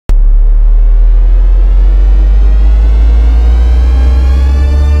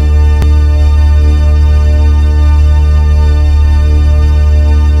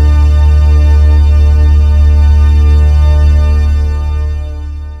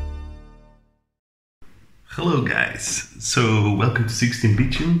Hello guys, so welcome to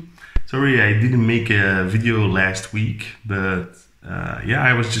 16-bit Gym. Sorry I didn't make a video last week, but yeah,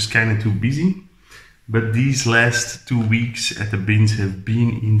 I was just kind of too busy. But these last 2 weeks at the bins have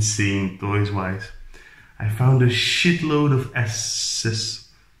been insane toys wise. I found a shitload of accessoires,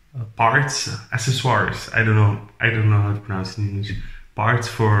 I don't know how to pronounce it in English. Parts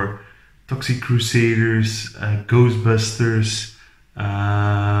for Toxic Crusaders, Ghostbusters,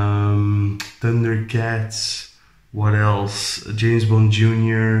 Thundercats, what else? James Bond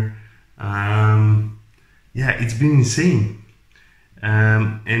Jr. Yeah, it's been insane.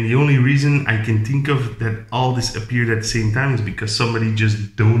 And the only reason I can think of that all this appeared at the same time is because somebody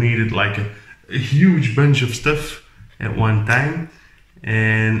just donated like a huge bunch of stuff at one time.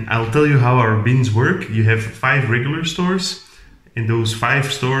 And I'll tell you how our bins work. You have 5 regular stores, and those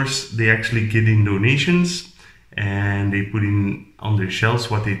 5 stores, they actually get in donations and they put in on their shelves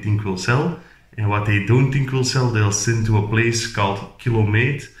what they think will sell, and what they don't think will sell they'll send to a place called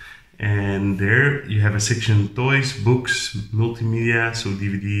Kilomate, and there you have a section toys, books, multimedia, so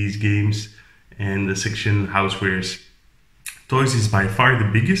DVDs, games, and the section housewares. Toys is by far the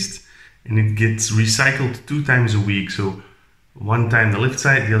biggest, and it gets recycled 2 times a week, so one time the left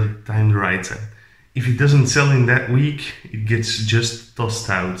side, the other time the right side. If it doesn't sell in that week, it gets just tossed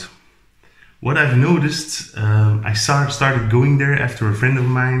out. What I've noticed, I started going there after a friend of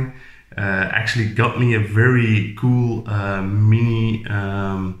mine actually got me a very cool mini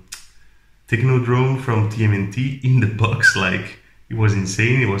Technodrome from TMNT in the box. Like, it was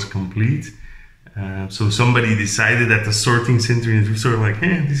insane, it was complete. So somebody decided at the sorting center in the thrift store, like,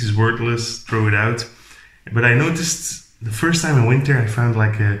 this is worthless, throw it out. But I noticed the first time I went there, I found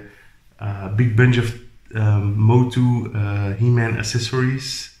like a big bunch of Motu He-Man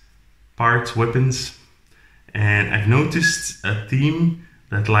accessories, parts, weapons, and I've noticed a theme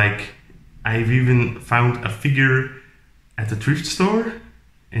that, like, I've even found a figure at the thrift store,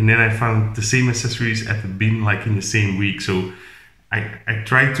 and then I found the same accessories at the bin, like in the same week. So I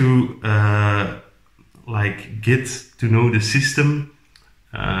try to like get to know the system,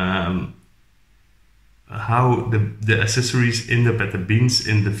 how the accessories end up at the bins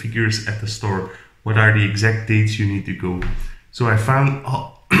and the figures at the store. What are the exact dates you need to go? So I found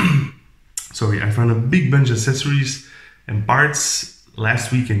I found a big bunch of accessories and parts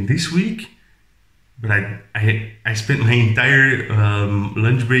last week and this week, but I spent my entire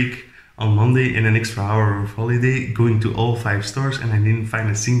lunch break on Monday and an extra hour of holiday going to all 5 stores, and I didn't find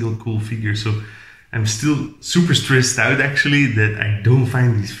a single cool figure. So I'm still super stressed out actually that I don't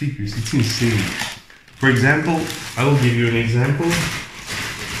find these figures. It's insane. For example, I will give you an example.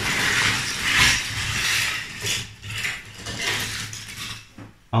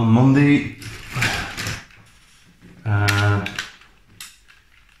 On Monday,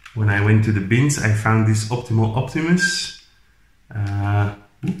 when I went to the bins, I found this Optimal Optimus,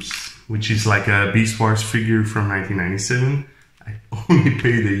 which is like a Beast Wars figure from 1997. I only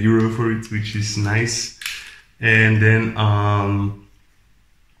paid €1 for it, which is nice. And then on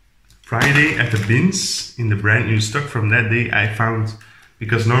Friday at the bins, in the brand new stock from that day, I found,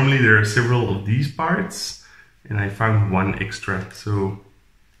 because normally there are several of these parts, and I found 1 extra. So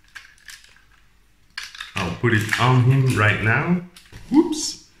I'll put it on him right now.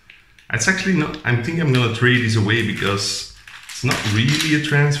 Whoops. It's actually not, I think I'm gonna trade this away because it's not really a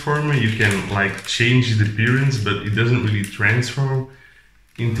transformer. You can like change the appearance, but it doesn't really transform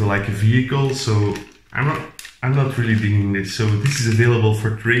into like a vehicle. So I'm not really digging this. So this is available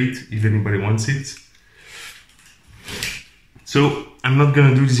for trade if anybody wants it. So I'm not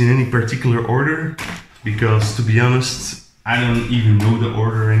gonna do this in any particular order because, to be honest, I don't even know the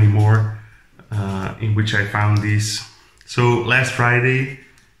order anymore in which I found these. So last Friday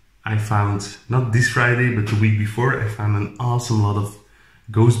I found, not this Friday but the week before, I found an awesome lot of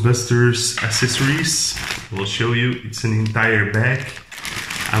Ghostbusters accessories. I will show you, it's an entire bag.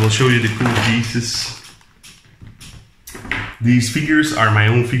 I will show you the cool pieces. These figures are my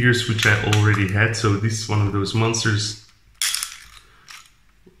own figures which I already had. So this is one of those monsters.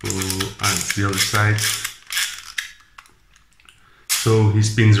 It's the other side. So he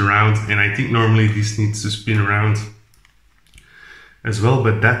spins around, and I think normally this needs to spin around as well,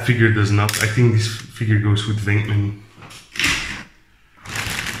 but that figure does not. I think this figure goes with Venkman.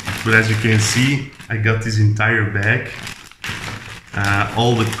 But as you can see, I got this entire bag.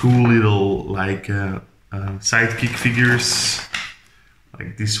 All the cool little like sidekick figures.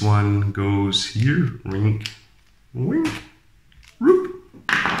 Like this one goes here, wink, wink, whoop.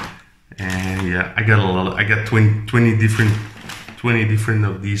 And yeah, I got a lot. I got 20 different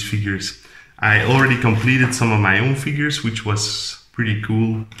of these figures. I already completed some of my own figures, which was pretty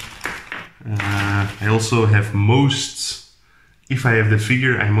cool. I also have if I have the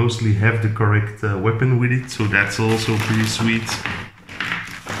figure, I mostly have the correct weapon with it, so that's also pretty sweet.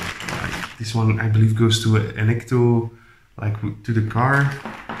 This one, I believe, goes to an ecto, like to the car.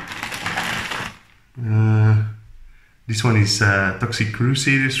 This one is Toxic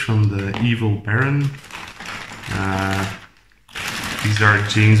Crusaders from the Evil Baron. These are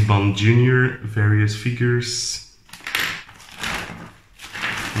James Bond Jr. various figures.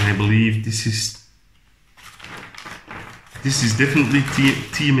 And I believe this is definitely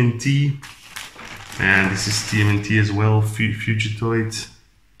TMNT, and this is TMNT as well, Fugitoid.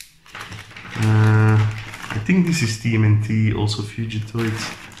 I think this is TMNT, also Fugitoid.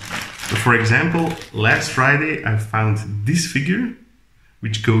 So for example, last Friday I found this figure,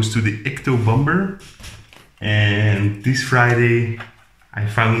 which goes to the Ecto Bomber, and this Friday I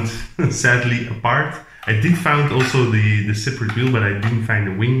found, sadly, a part. I did find also the separate wheel, but I didn't find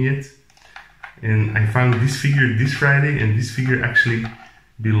the wing yet. And I found this figure this Friday, and this figure actually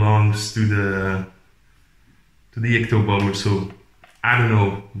belongs to the Ecto Bomber. So I don't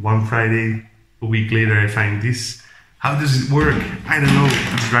know, one Friday, a week later I find this. How does it work? I don't know,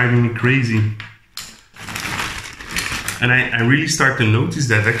 it's driving me crazy. And I really start to notice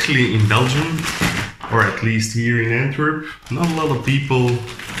that actually in Belgium, or at least here in Antwerp, not a lot of people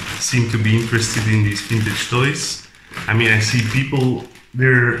seem to be interested in these vintage toys. I mean, I see people,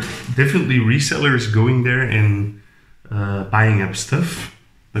 there are definitely resellers going there and buying up stuff,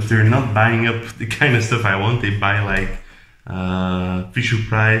 but they're not buying up the kind of stuff I want. They buy like Fisher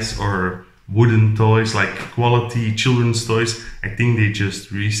Price or wooden toys, like quality children's toys. I think they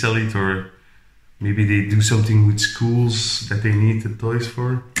just resell it, or maybe they do something with schools that they need the toys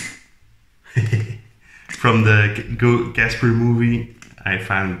for. From the Casper movie, I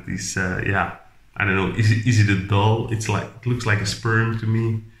found this, yeah, I don't know, is it a doll? It looks like a sperm to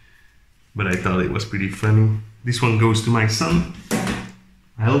me, but I thought it was pretty funny. This one goes to my son.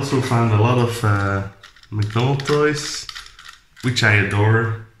 I also found a lot of McDonald's toys, which I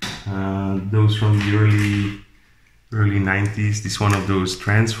adore. Those from the early 90s. This one of those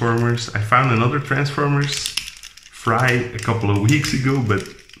Transformers. I found another Transformers Fry a couple of weeks ago, but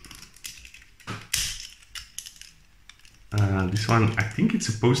this one, I think it's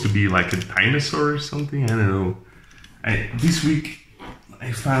supposed to be like a dinosaur or something. I don't know. This week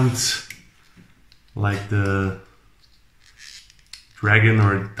I found like the dragon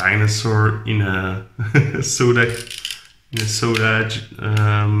or dinosaur in a soda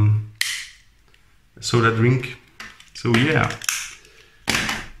drink. So yeah,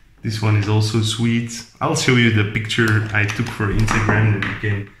 this one is also sweet. I'll show you the picture I took for Instagram, that you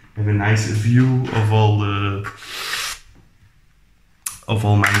can have a nice view of all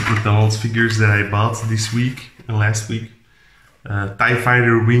my McDonald's figures that I bought this week and last week. TIE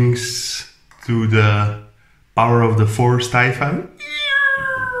Fighter wings to the Power of the Force TIE Fighter.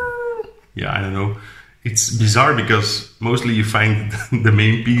 Yeah, I don't know. It's bizarre because mostly you find the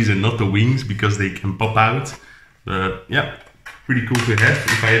main piece and not the wings, because they can pop out. But yeah, pretty cool to have.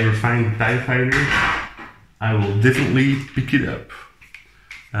 If I ever find TIE Fighter, I will definitely pick it up.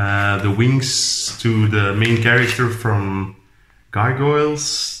 The wings to the main character from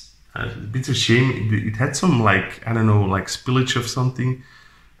Gargoyles. A bit of shame. It had some, like, I don't know, like spillage of something,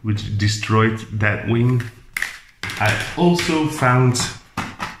 which destroyed that wing. I also found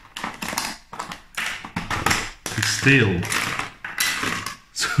its tail.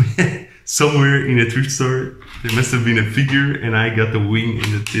 So yeah, somewhere in a thrift store there must have been a figure and I got the wing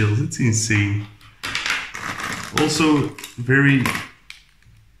and the tails. It's insane. Also very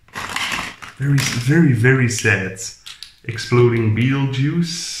sad. Exploding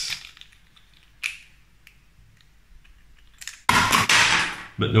Beetlejuice.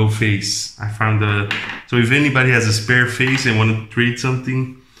 But no face. I found so if anybody has a spare face and want to trade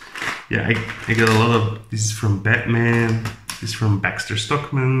something, yeah, I got a lot of. This is from Batman. This is from Baxter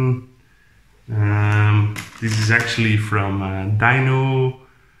Stockman. This is actually from Dino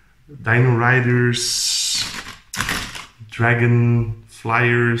Riders, Dragon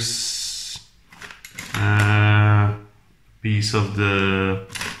Flyers, piece of the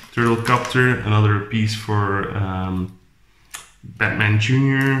Turtle Copter, another piece for Batman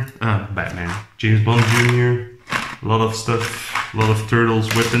Jr., James Bond Jr., a lot of stuff, a lot of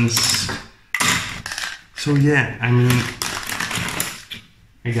Turtles weapons. So yeah, I mean,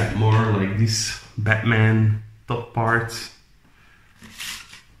 I got more like this Batman top part.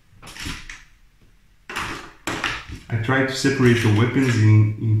 I try to separate the weapons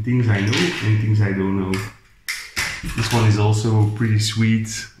in things I know and things I don't know. This one is also pretty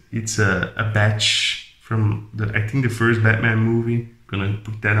sweet. It's a badge from I think the first Batman movie, Gonna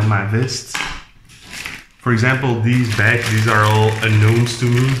put that on my vest. For example, these bags, these are all unknowns to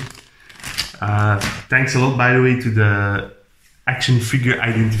me. Thanks a lot, by the way, to the Action Figure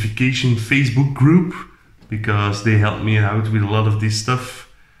Identification Facebook group, because they helped me out with a lot of this stuff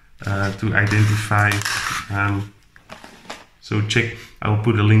to identify. So check, I'll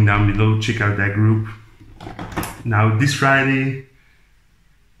put a link down below, check out that group. Now this Friday,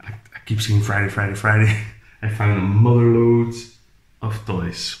 I keep saying Friday, I found mother loads of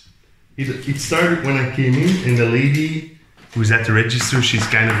toys. It started when I came in, and the lady who's at the register, she's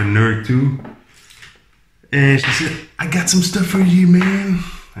kind of a nerd too. And she said, I got some stuff for you, man.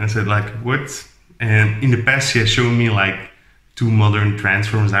 I said, like, what? And in the past, she has shown me like 2 modern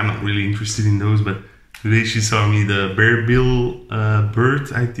Transformers. I'm not really interested in those, but today she saw me the Bear Bill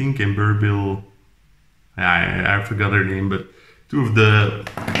bird, I think, and Bear Bill, I forgot her name, but 2 of the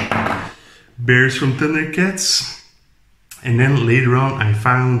bears from Thundercats. And then later on, I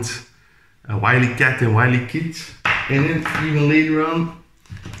found a Wily Cat and Wily Kid. And then even later on,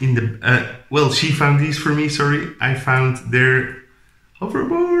 in the well, she found these for me, sorry. I found their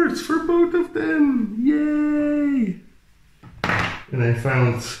hoverboards for both of them. Yay! And I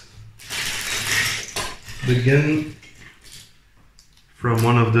found the gun from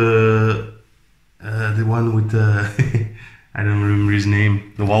one of the one with the I don't remember his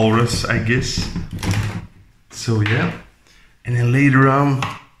name, the walrus, I guess. So yeah. And then later on,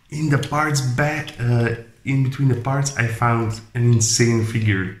 in the parts back, in between the parts, I found an insane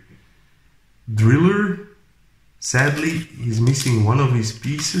figure. Driller, sadly, he's missing one of his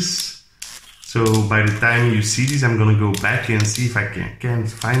pieces. So by the time you see this, I'm gonna go back and see if I can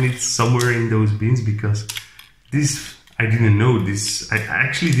find it somewhere in those bins, because this, I didn't know this. I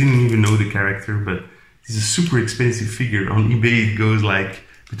actually didn't even know the character, but this is a super expensive figure. On eBay, it goes like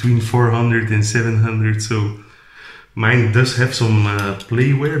between 400 and 700. So mine does have some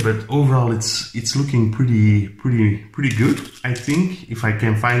playware, but overall it's looking pretty good. I think if I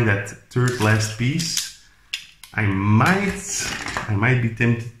can find that third last piece, I might be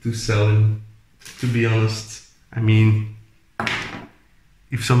tempted to sell him, to be honest. I mean,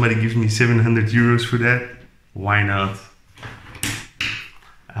 if somebody gives me 700 euros for that, why not?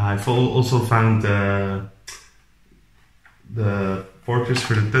 I've also found the Fortress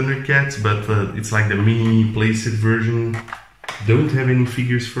for the Thundercats, but it's like the mini playset version. Don't have any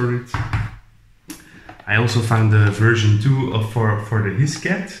figures for it. I also found the version 2 for the His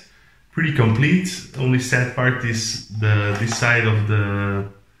Cat. Pretty complete. Only sad part is this side of the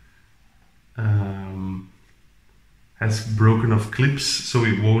has broken off clips, so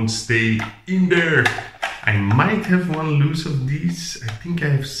it won't stay in there. I might have one loose of these. I think I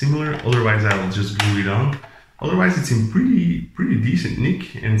have similar. Otherwise, I will just glue it on. Otherwise, it's in pretty decent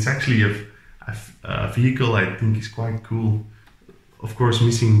nick, and it's actually a vehicle I think is quite cool. Of course,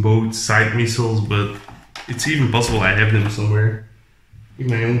 missing both side missiles, but it's even possible I have them somewhere in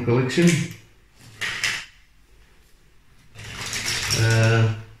my own collection.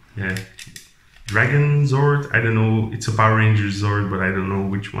 Yeah, Dragon Zord. I don't know. It's a Power Ranger Zord, but I don't know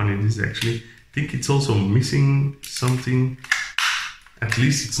which one it is actually. I think it's also missing something. At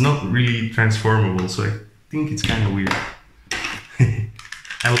least it's not really transformable, so I think it's kind of weird.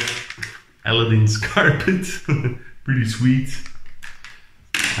 Aladdin's carpet, pretty sweet.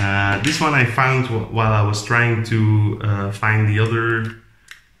 This one I found while I was trying to find the other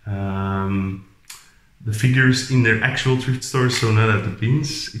the figures in their actual thrift stores, so not at the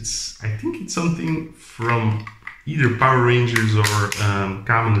bins. I think it's something from either Power Rangers or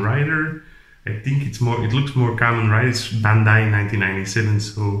Kamen Rider. I think it looks more Kamen Rider. It's Bandai 1997,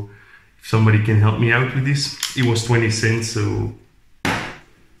 so if somebody can help me out with this. It was 20 cents, so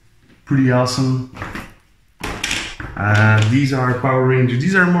pretty awesome. These are Power Rangers.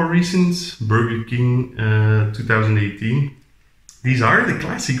 These are more recent, Burger King 2018. These are the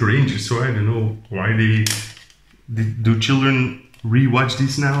classic Rangers, so I don't know why do children rewatch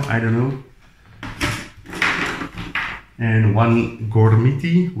this now? I don't know. And one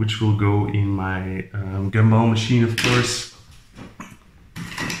Gormiti, which will go in my gumball machine, of course.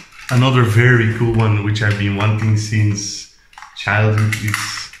 Another very cool one, which I've been wanting since childhood, is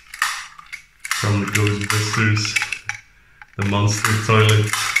from the Ghostbusters, the Monster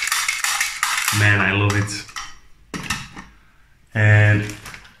Toilet. Man, I love it. And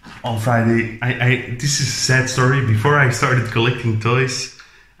on Friday, this is a sad story. Before I started collecting toys,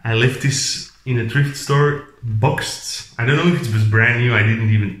 I left this in a thrift store, boxed. I don't know if it was brand new. I didn't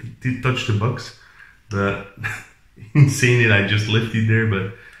even touch the box, but insane it, I just left it there.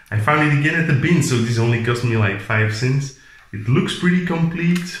 But I found it again at the bin, so this only cost me like 5 cents. It looks pretty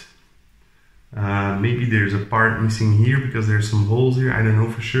complete. Maybe there's a part missing here because there's some holes here, I don't know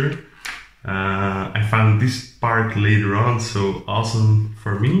for sure. I found this part later on, so awesome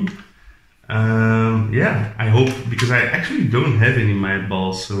for me. Yeah, I hope, because I actually don't have any matte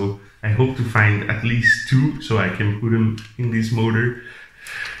balls, so I hope to find at least 2 so I can put them in this motor.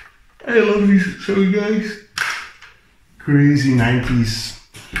 I love these, so guys, crazy 90s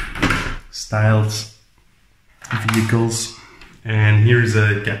styled vehicles. And here's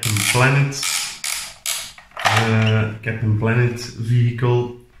a Captain Planet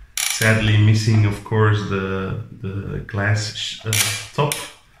vehicle. Sadly missing, of course, the glass top.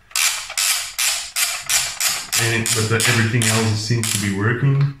 But everything else seems to be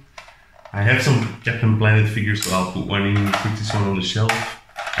working. I have some Captain Planet figures, so I'll put one in, put this one on the shelf.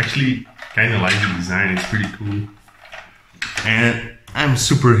 Actually, kind of like the design, it's pretty cool. And I'm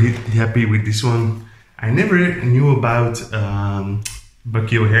super happy with this one. I never knew about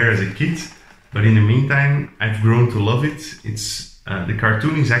Bucky O'Hare as a kid, but in the meantime, I've grown to love it. It's the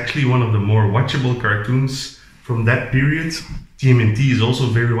cartoon is actually one of the more watchable cartoons from that period. TMNT is also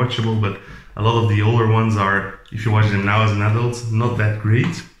very watchable, but a lot of the older ones are, if you watch them now as an adult, not that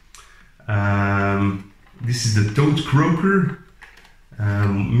great. This is the Toad Croaker,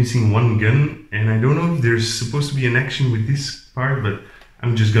 missing one gun, and I don't know if there's supposed to be an action with this part, but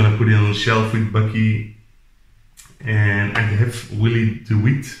I'm just gonna put it on the shelf with Bucky. And I have Willy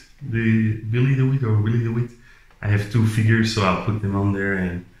DeWitt, Billy DeWitt or Willy DeWitt. I have 2 figures, so I'll put them on there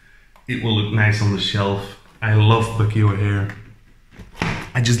and it will look nice on the shelf. I love Bucky O'Hare.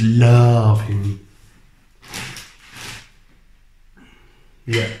 I just love him.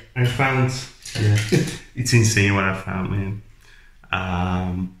 Yeah, I found, yeah, it's insane what I found, man.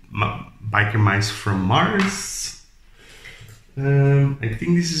 Biker mice from Mars. I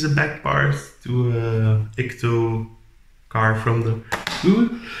think this is a back part to a Ecto car from the...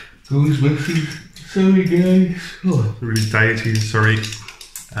 Who's missing? Sorry guys. Oh, really tired here, sorry.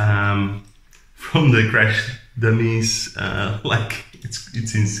 From the Crash Dummies, like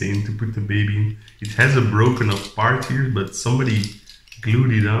it's insane to put the baby in. It has a broken off part here, but somebody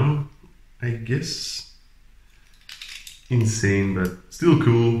glued it on, I guess. Insane, but still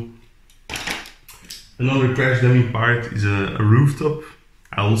cool. Another Crash Dummy part is a rooftop.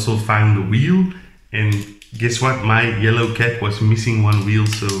 I also found the wheel, and guess what? My yellow cat was missing one wheel,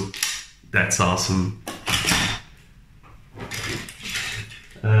 so that's awesome.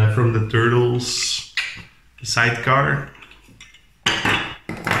 From the Turtles, the sidecar.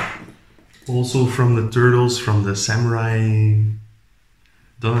 Also from the Turtles, from the Samurai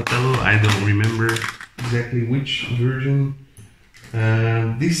Donatello. I don't remember exactly which version.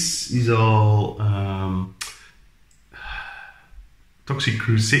 This is all Toxic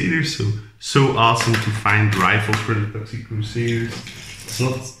Crusaders, so awesome to find rifles for the Toxic Crusaders. It's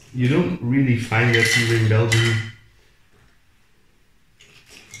not, you don't really find that here in Belgium.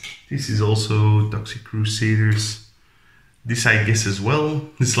 This is also Toxic Crusaders. This I guess as well.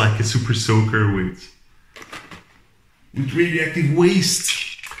 It's like a super soaker with radioactive waste.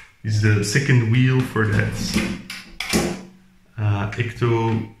 This is the second wheel for that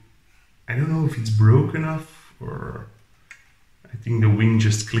Ecto. I don't know if it's broken off or I think the wing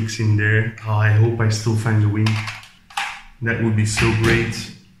just clicks in there. Oh, I hope I still find the wing. That would be so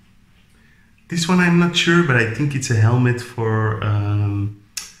great. This one I'm not sure, but I think it's a helmet for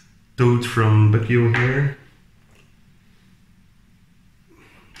Toad from Bucky O'Hare.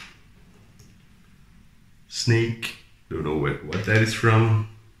 Snake, don't know what that is from.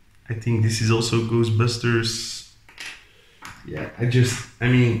 I think this is also Ghostbusters. Yeah, I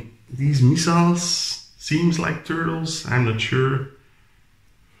mean, these missiles seems like turtles, I'm not sure.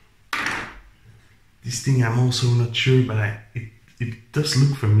 This thing I'm also not sure, but it does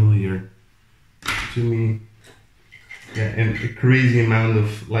look familiar to me. Yeah, and a crazy amount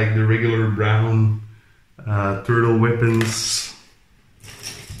of like the regular brown turtle weapons.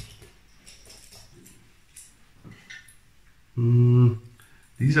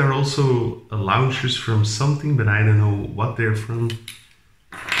 These are also launchers from something, but I don't know what they're from.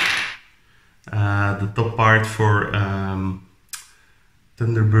 The top part for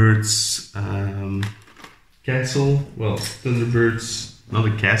Thunderbird's castle. Well, Thunderbird's, not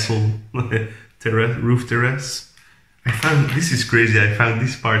a castle, roof terrace. I found, this is crazy, I found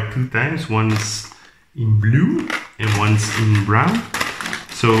this part 2 times. Once in blue and once in brown.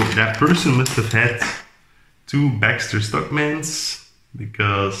 So that person must have had 2 Baxter Stockmans,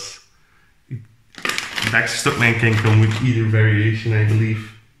 because Baxter Stockman can come with either variation, I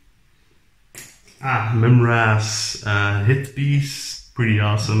believe. Memra's headpiece, pretty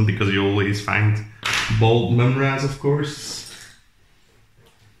awesome, because you always find bald Memra's, of course.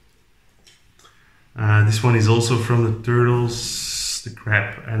 This one is also from the Turtles. The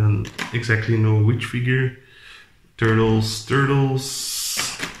crab, I don't exactly know which figure. Turtles.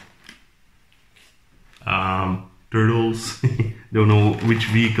 Turtles. Don't know which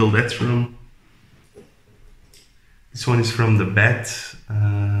vehicle that's from. This one is from the Bat.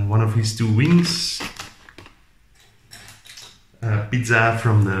 One of his two wings. Pizza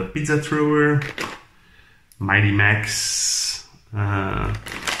from the Pizza Thrower. Mighty Max.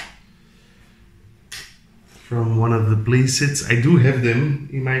 From one of the playsets. I do have them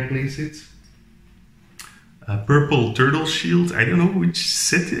in my playset. Purple Turtle Shield. I don't know which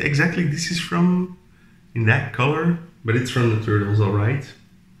set exactly this is from in that color, but it's from the Turtles, alright.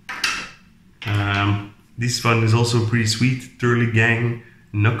 This one is also pretty sweet. Turley Gang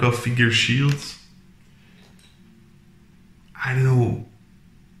knockoff figure shields. I don't know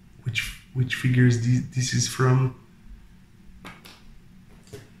which figures this is from.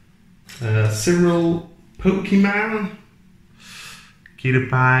 Several Pokemon.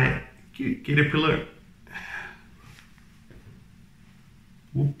 Caterpillar.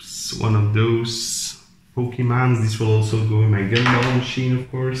 Whoops, one of those Pokemons. This will also go in my gumball machine, of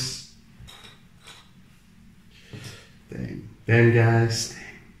course. Damn guys.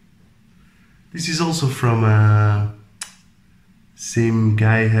 This is also from same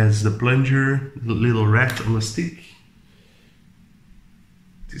guy has the plunger, the little rat on a stick.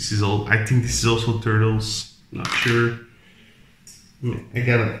 This is all. I think this is also Turtles. Not sure. I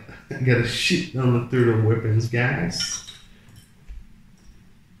gotta shit on the turtle weapons, guys.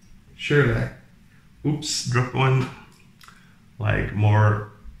 Sure, like, oops, dropped one. Like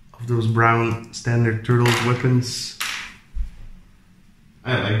more of those brown standard Turtles weapons.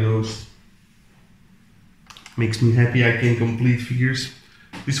 I like those. Makes me happy I can complete figures.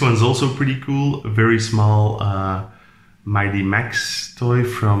 This one's also pretty cool. A very small Mighty Max toy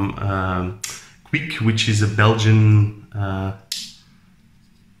from Quick, which is a Belgian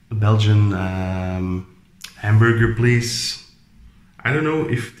hamburger place. I don't know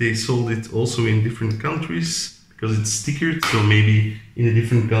if they sold it also in different countries because it's stickered, so maybe in a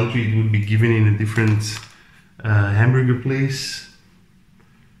different country it would be given in a different hamburger place.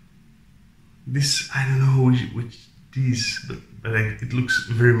 This, I don't know which these, but it looks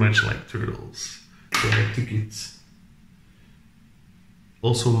very much like Turtles, so I took it.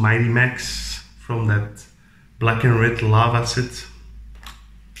 Also Mighty Max from that black and red lava set.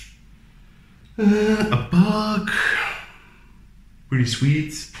 A bug, pretty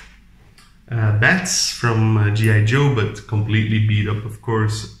sweet. Bats from G.I. Joe, but completely beat up, of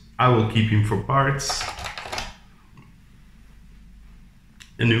course. I will keep him for parts.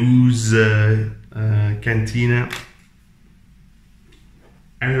 An Ooze Cantina.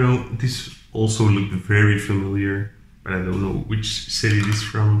 I don't know, this also looked very familiar, but I don't know which set it is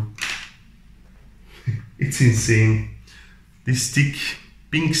from. It's insane. This stick,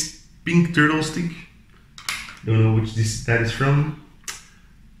 pink turtle stick. Don't know which that is from.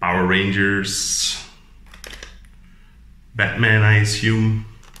 Power Rangers. Batman, I assume.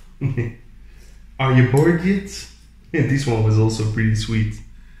 Are you bored yet? And this one was also pretty sweet.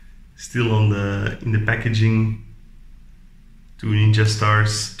 Still in the packaging. 2 Ninja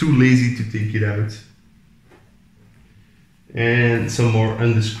Stars. Too lazy to take it out. And some more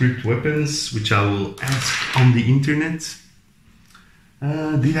undescript weapons, which I will ask on the internet.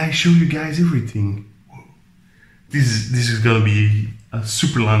 Did I show you guys everything? This is gonna be a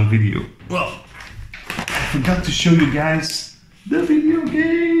super long video. Well, I forgot to show you guys the video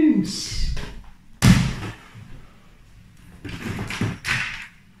games.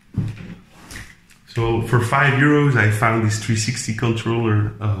 So for €5 I found this 360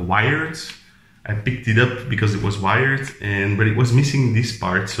 controller wired. I picked it up because it was wired, but it was missing this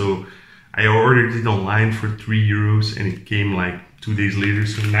part, so I ordered it online for €3 and it came like 2 days later,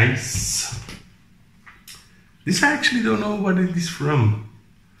 so nice. This I actually don't know what it is from,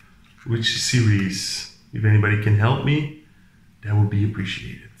 which series. If anybody can help me, that would be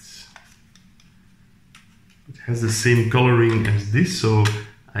appreciated. It has the same coloring as this, so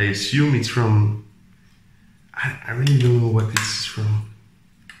I assume it's from... I really don't know what this is from.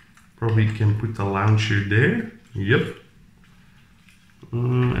 Probably can put the launcher there. Yep.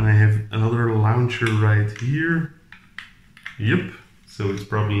 And I have another launcher right here. Yep. So it's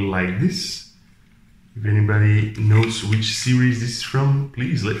probably like this. If anybody knows which series this is from,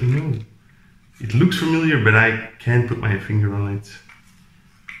 please let me know. It looks familiar, but I can't put my finger on it.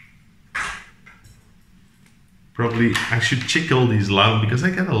 Probably I should check all these because I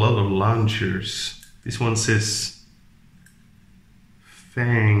got a lot of launchers. This one says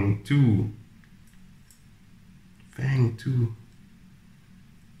Fang 2. Fang 2.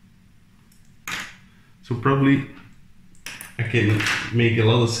 So probably I can make a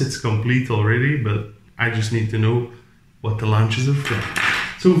lot of sets complete already, but I just need to know what the launches are from.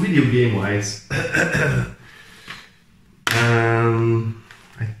 So video game wise, I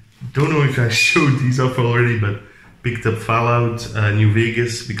don't know if I showed these off already, but picked up Fallout New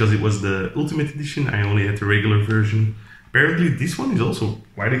Vegas because it was the Ultimate Edition. I only had the regular version. Apparently this one is also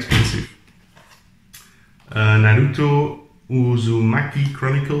quite expensive. Naruto Uzumaki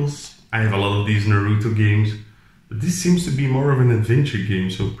Chronicles. I have a lot of these Naruto games, but this seems to be more of an adventure game,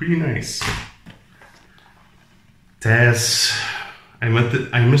 so pretty nice. Taz. I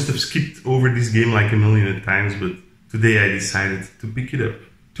must have skipped over this game like a million times, but today I decided to pick it up.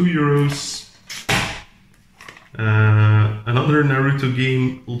 €2. Another Naruto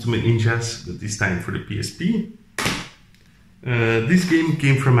game, Ultimate Ninjas, but this time for the PSP. This game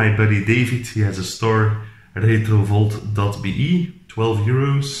came from my buddy David. He has a store, retrovolt.be,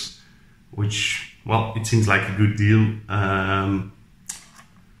 €12, which, well, it seems like a good deal.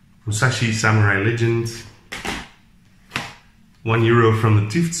 Musashi Samurai Legend, €1 from the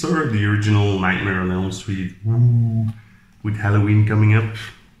thrift store, the original Nightmare on Elm Street. Woo, with Halloween coming up.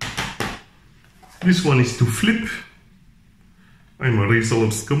 This one is to flip. I'm a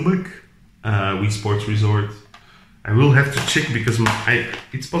Reseller Scumbag. Wii Sports Resort. I will have to check because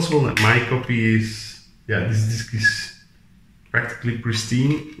it's possible that my copy is, yeah, this disc is practically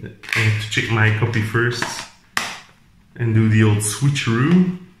pristine. I have to check my copy first and do the old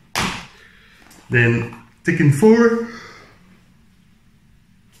switcheroo. Then Tekken 4.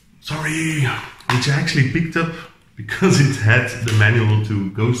 Sorry, which I actually picked up because it had the manual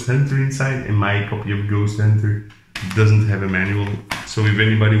to Ghost Hunter inside, and my copy of Ghost Hunter doesn't have a manual. So if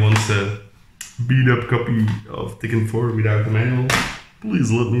anybody wants a beat up copy of Tekken 4 without the manual,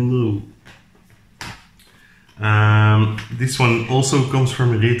 please let me know. This one also comes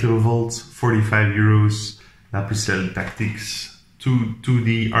from Retrovolt, €45. La Pucelle Tactics,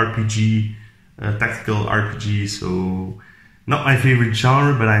 2D RPG, tactical RPG, so not my favorite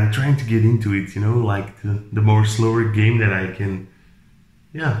genre, but I'm trying to get into it, you know, like the more slower game that I can,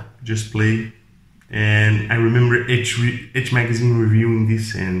 yeah, just play. And I remember Edge Magazine reviewing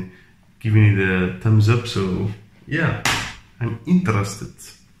this and giving it a thumbs up, so yeah, I'm interested.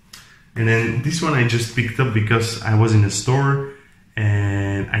 And then this one I just picked up because I was in a store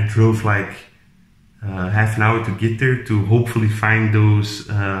and I drove like half an hour to get there to hopefully find those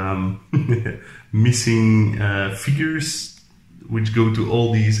missing figures which go to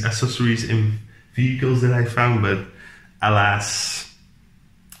all these accessories and vehicles that I found, but alas.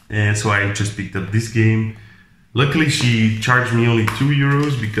 And so I just picked up this game. Luckily she charged me only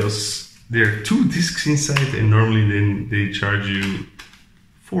 €2 because there are 2 discs inside, and normally then they charge you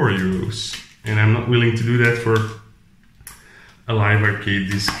 €4. And I'm not willing to do that for a live arcade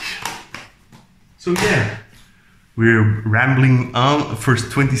disc. So yeah, we're rambling on. First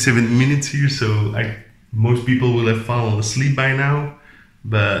 27 minutes here, so most people will have fallen asleep by now,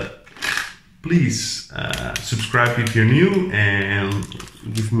 but please subscribe if you're new and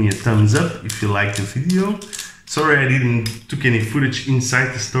give me a thumbs up if you like the video. Sorry I didn't took any footage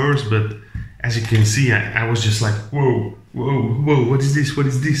inside the stores, but as you can see, I was just like, whoa, what is this? What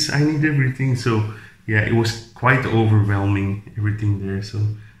is this? I need everything. So yeah, it was quite overwhelming, everything there. So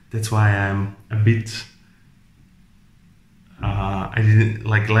that's why I'm a bit I didn't,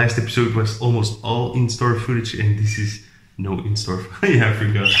 like last episode was almost all in-store footage, and this is no in-store. Yeah, I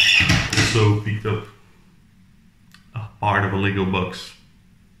forgot. Also picked up a part of a Lego box.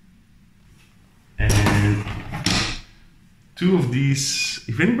 And 2 of these,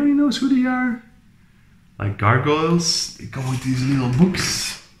 if anybody knows who they are, like gargoyles, they come with these little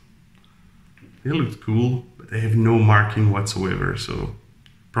books. They look cool, but they have no marking whatsoever, so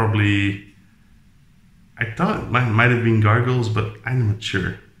probably, I thought it might have been gargoyles, but I'm not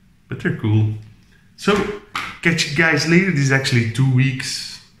sure. But they're cool. So, catch you guys later. This is actually 2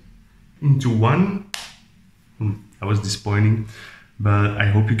 weeks into one. That was disappointing. But I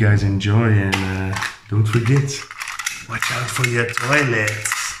hope you guys enjoy, and don't forget, watch out for your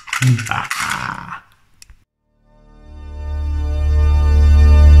toilets.